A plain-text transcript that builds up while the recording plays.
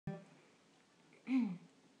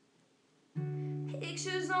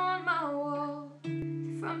Pictures on my wall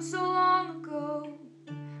from so long ago,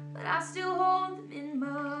 but I still hold them in my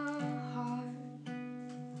heart.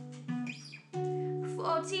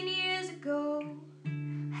 14 years ago,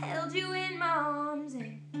 held you in my arms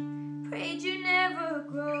and prayed you'd never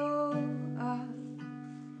grow up.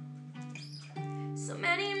 So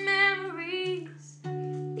many memories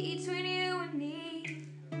between you and me,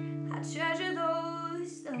 I treasure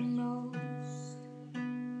those the most.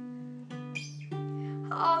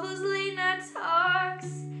 All those late night talks,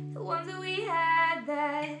 the ones that we had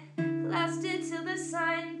that lasted till the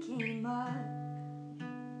sun came up.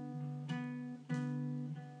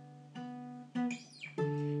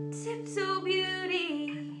 Tiptoe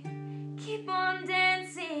beauty, keep on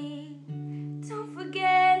dancing, don't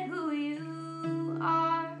forget who you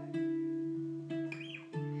are.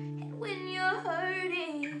 And when you're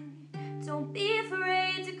hurting, don't be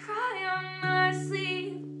afraid to cry on my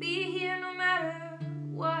sleeve. I'll be here no matter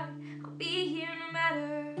what, I'll be here no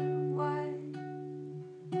matter what.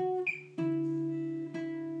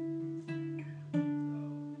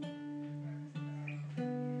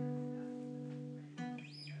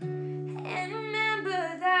 And remember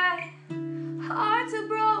that hearts are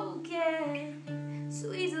broken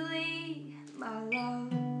so easily, my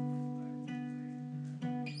love.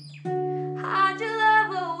 Hide your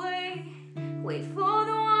love away, wait for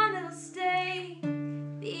the one that'll stay.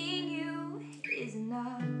 Being you is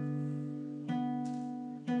enough.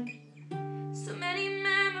 So many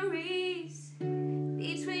memories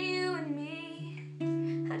between you and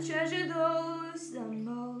me, I treasure those the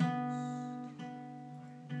most.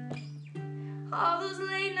 All those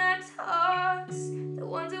late night talks, the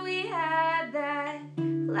ones that we had that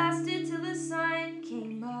lasted till the sun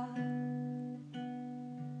came up.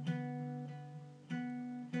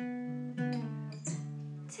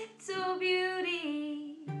 Tiptoe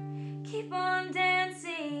beauty, keep on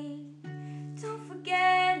dancing, don't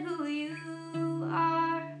forget who you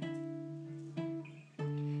are.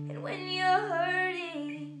 And when you're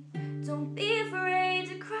hurting, don't be afraid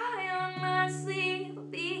to cry on my sleeve. I'll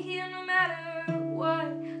be here no matter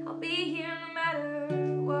what, I'll be here no matter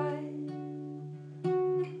what.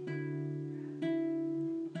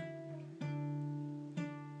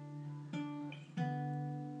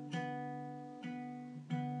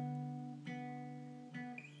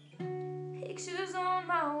 Pictures on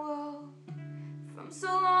my wall from so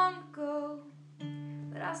long ago,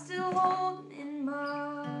 but I still hold them in my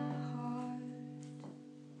heart.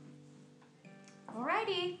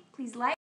 Alrighty, please like